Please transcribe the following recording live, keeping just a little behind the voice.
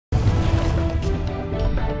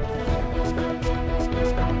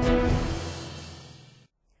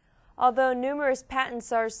Although numerous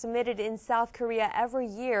patents are submitted in South Korea every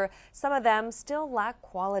year, some of them still lack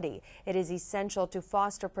quality. It is essential to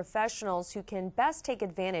foster professionals who can best take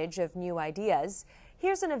advantage of new ideas.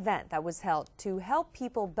 Here's an event that was held to help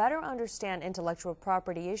people better understand intellectual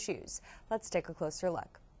property issues. Let's take a closer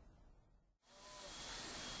look.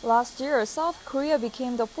 Last year, South Korea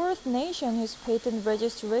became the fourth nation whose patent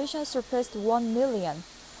registration surpassed 1 million.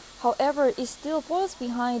 However, it still falls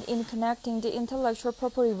behind in connecting the intellectual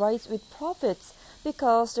property rights with profits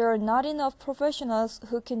because there are not enough professionals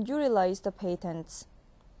who can utilize the patents.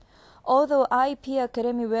 Although IP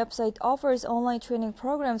Academy website offers online training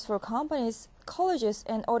programs for companies, colleges,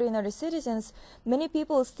 and ordinary citizens, many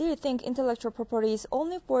people still think intellectual property is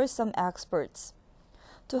only for some experts.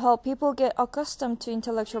 To help people get accustomed to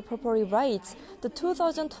intellectual property rights, the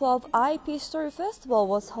 2012 IP Story Festival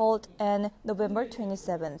was held on November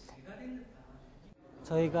 27th.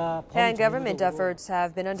 And government efforts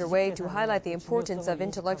have been underway to highlight the importance of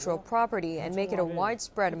intellectual property and make it a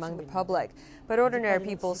widespread among the public. But ordinary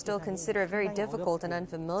people still consider it very difficult and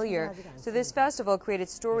unfamiliar, so this festival created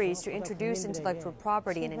stories to introduce intellectual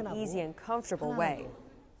property in an easy and comfortable way.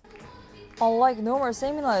 Unlike normal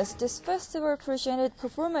seminars, this festival presented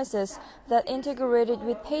performances that integrated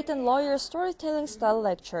with patent lawyer storytelling style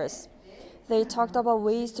lectures. They talked about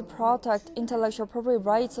ways to protect intellectual property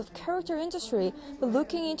rights of character industry by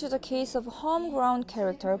looking into the case of homegrown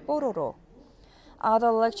character Ppororo.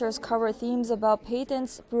 Other lectures cover themes about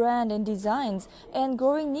patents, brand and designs, and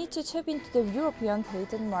growing need to tap into the European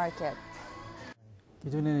patent market.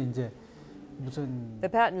 The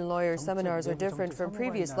patent lawyer seminars are different from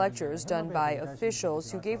previous lectures done by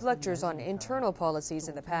officials who gave lectures on internal policies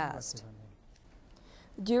in the past.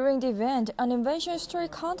 During the event, an invention story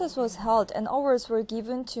contest was held and awards were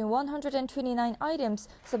given to 129 items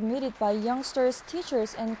submitted by youngsters,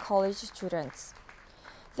 teachers, and college students.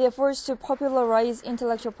 The efforts to popularize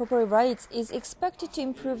intellectual property rights is expected to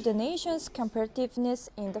improve the nation's competitiveness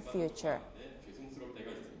in the future.